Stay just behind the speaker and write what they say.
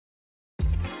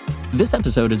This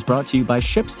episode is brought to you by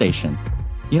ShipStation.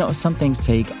 You know, some things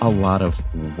take a lot of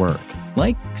work,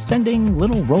 like sending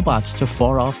little robots to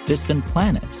far-off distant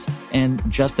planets. And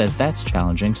just as that's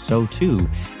challenging, so too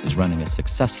is running a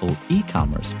successful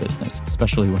e-commerce business,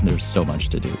 especially when there's so much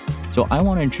to do. So I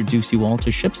want to introduce you all to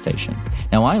ShipStation.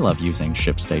 Now, I love using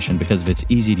ShipStation because of its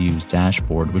easy-to-use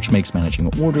dashboard, which makes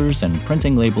managing orders and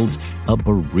printing labels a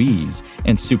breeze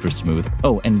and super smooth.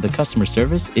 Oh, and the customer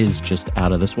service is just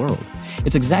out of this world.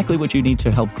 It's exactly what you need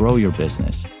to help grow your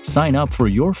business. Sign up for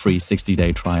your free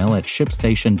 60-day trial at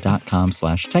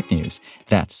shipstation.com/technews.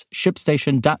 That's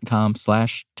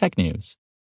shipstation.com/technews.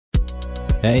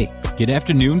 Hey, good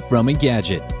afternoon from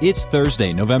Engadget. It's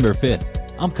Thursday, November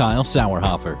 5th. I'm Kyle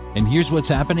Sauerhofer, and here's what's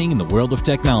happening in the world of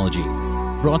technology.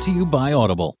 Brought to you by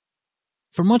Audible.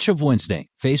 For much of Wednesday,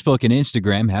 Facebook and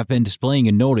Instagram have been displaying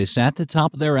a notice at the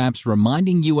top of their apps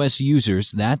reminding U.S.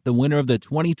 users that the winner of the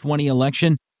 2020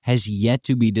 election has yet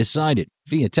to be decided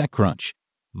via TechCrunch.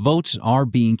 Votes are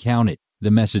being counted, the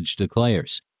message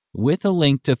declares, with a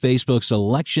link to Facebook's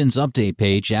Elections Update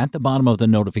page at the bottom of the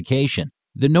notification.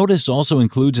 The notice also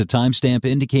includes a timestamp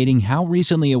indicating how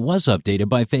recently it was updated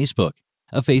by Facebook.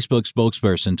 A Facebook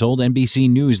spokesperson told NBC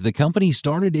News the company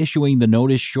started issuing the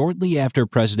notice shortly after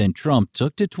President Trump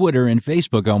took to Twitter and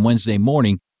Facebook on Wednesday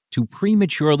morning to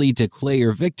prematurely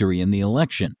declare victory in the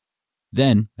election.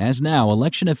 Then, as now,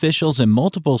 election officials in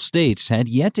multiple states had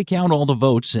yet to count all the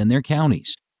votes in their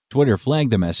counties. Twitter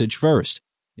flagged the message first.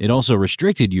 It also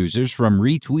restricted users from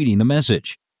retweeting the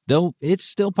message, though it's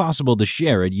still possible to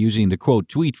share it using the quote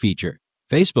tweet feature.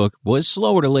 Facebook was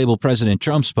slower to label President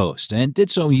Trump's post and did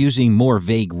so using more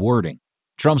vague wording.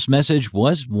 Trump's message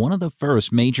was one of the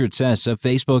first major tests of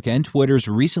Facebook and Twitter's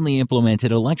recently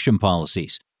implemented election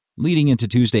policies. Leading into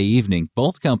Tuesday evening,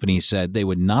 both companies said they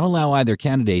would not allow either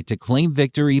candidate to claim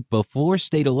victory before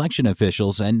state election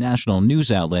officials and national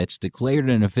news outlets declared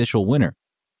an official winner.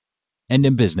 And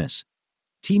in business,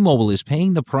 T-Mobile is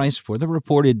paying the price for the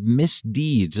reported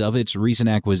misdeeds of its recent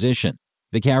acquisition.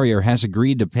 The carrier has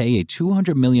agreed to pay a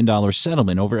 $200 million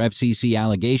settlement over FCC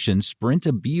allegations Sprint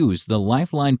abused the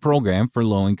Lifeline program for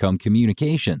low-income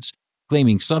communications,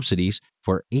 claiming subsidies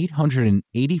for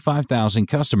 885,000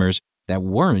 customers that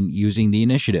weren't using the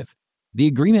initiative. The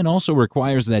agreement also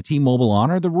requires that T-Mobile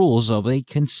honor the rules of a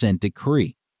consent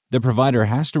decree. The provider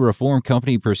has to reform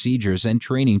company procedures and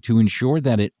training to ensure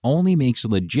that it only makes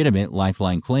legitimate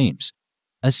Lifeline claims.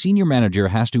 A senior manager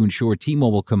has to ensure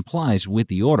T-Mobile complies with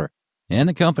the order, and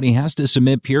the company has to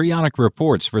submit periodic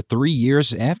reports for 3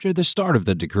 years after the start of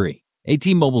the decree. A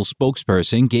T-Mobile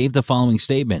spokesperson gave the following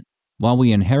statement: "While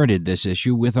we inherited this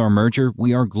issue with our merger,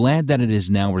 we are glad that it is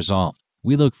now resolved.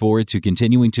 We look forward to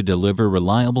continuing to deliver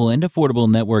reliable and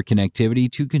affordable network connectivity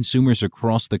to consumers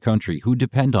across the country who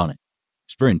depend on it."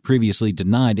 Sprint previously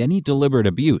denied any deliberate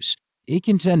abuse. It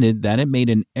contended that it made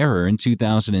an error in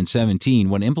 2017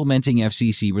 when implementing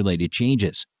FCC-related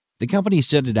changes. The company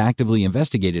said it actively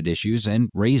investigated issues and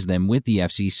raised them with the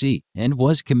FCC and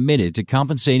was committed to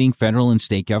compensating federal and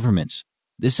state governments.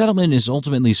 The settlement is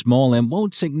ultimately small and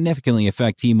won't significantly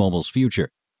affect T-Mobile's future.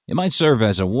 It might serve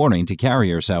as a warning to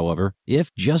carriers, however,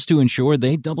 if just to ensure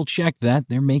they double-check that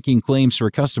they're making claims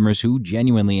for customers who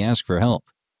genuinely ask for help.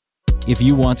 If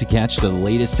you want to catch the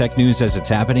latest tech news as it's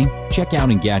happening, check out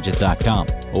Engadget.com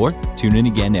or tune in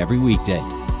again every weekday.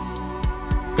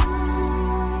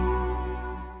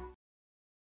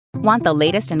 Want the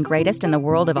latest and greatest in the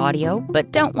world of audio,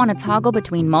 but don't want to toggle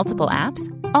between multiple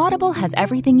apps? Audible has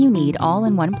everything you need all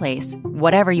in one place.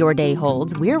 Whatever your day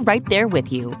holds, we're right there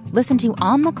with you. Listen to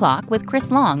On the Clock with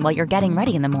Chris Long while you're getting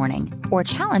ready in the morning. Or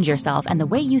challenge yourself and the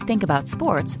way you think about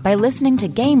sports by listening to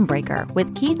Game Breaker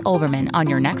with Keith Olbermann on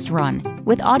your next run.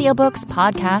 With audiobooks,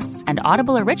 podcasts, and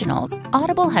Audible originals,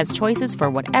 Audible has choices for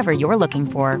whatever you're looking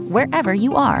for, wherever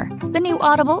you are. The new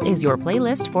Audible is your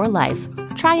playlist for life.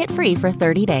 Try it free for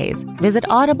 30 days. Visit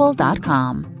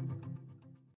audible.com.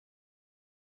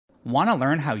 Want to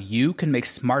learn how you can make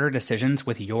smarter decisions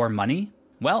with your money?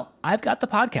 Well, I've got the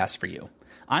podcast for you.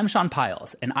 I'm Sean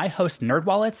Piles, and I host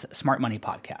NerdWallet's Smart Money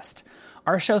Podcast.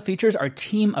 Our show features our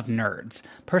team of nerds,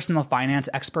 personal finance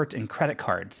experts in credit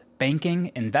cards,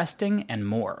 banking, investing, and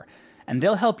more. And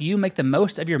they'll help you make the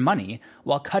most of your money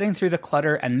while cutting through the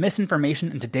clutter and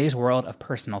misinformation in today's world of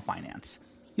personal finance.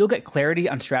 You'll get clarity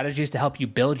on strategies to help you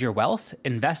build your wealth,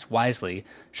 invest wisely,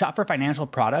 shop for financial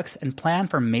products, and plan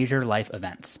for major life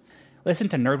events. Listen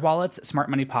to NerdWallet's Smart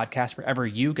Money Podcast wherever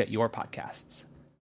you get your podcasts.